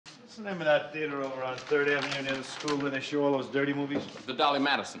the name of that theater over on 3rd Avenue near the school where they show all those dirty movies? The Dolly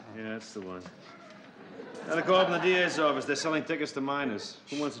Madison. Yeah, that's the one. Gotta go up in the DA's office. They're selling tickets to minors.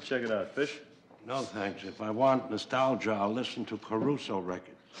 Who wants to check it out? Fish? No, thanks. If I want nostalgia, I'll listen to Caruso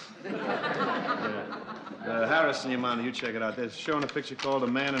records. Yeah. Harrison, your man, you check it out. They're showing a picture called A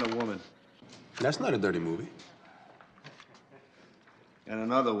Man and a Woman. That's not a dirty movie. And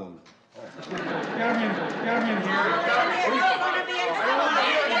another woman. Get him in here.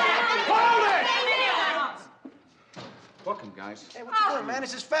 Book him, guys. Hey, what you doing, man?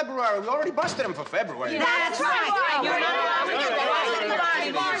 This is February. We already busted him for February. That's right. You're not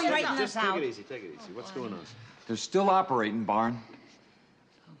allowed to straighten this out. Take it easy. What's going on? They're still operating, Barn.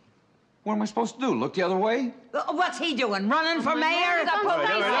 What am I supposed to do? Look the other way? What's he doing? Running for mayor? All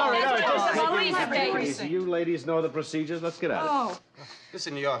right. Police Easy. You ladies know the procedures. Let's get at it.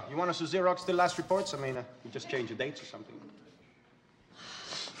 Listen, you want us to Xerox the last reports? I mean, you just change the dates or something.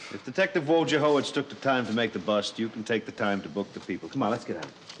 If Detective Wojehowicz took the time to make the bust, you can take the time to book the people. Come on, let's get at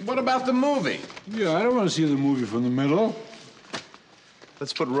it. What about the movie? Yeah, I don't want to see the movie from the middle.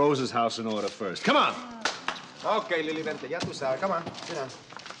 Let's put Rose's house in order first. Come on. Okay, Lily, vente. Ya tú sabes. Come on, sit down.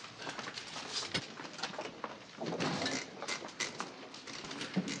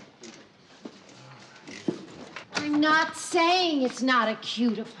 I'm not saying it's not a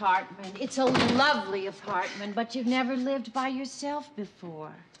cute apartment. It's a lovely apartment, but you've never lived by yourself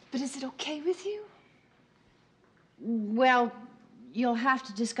before. But is it okay with you? Well, you'll have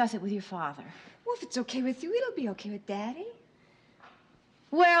to discuss it with your father. Well, if it's okay with you, it'll be okay with Daddy.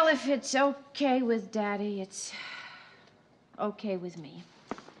 Well, if it's okay with Daddy, it's okay with me.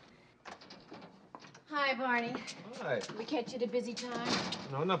 Hi, Barney. Hi. Did we catch you at a busy time?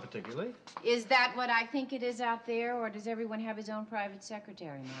 No, not particularly. Is that what I think it is out there, or does everyone have his own private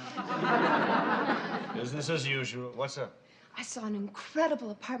secretary now? Business as usual. What's up? I saw an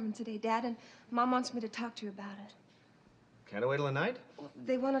incredible apartment today, Dad, and Mom wants me to talk to you about it. Can't I wait till the night?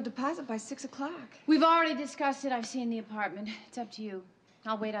 They want a deposit by 6 o'clock. We've already discussed it. I've seen the apartment. It's up to you.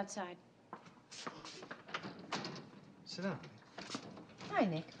 I'll wait outside. Sit down. Hi,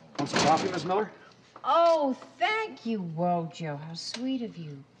 Nick. Want some coffee, Miss Miller? Oh, thank you, Wojo. How sweet of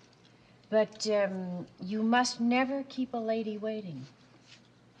you. But, you must never keep a lady waiting.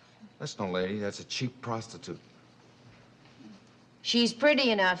 That's no lady. That's a cheap prostitute. She's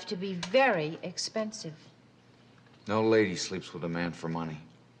pretty enough to be very expensive. No lady sleeps with a man for money.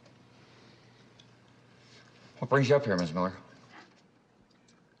 What brings you up here, Miss Miller?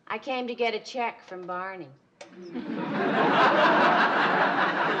 I came to get a check from Barney.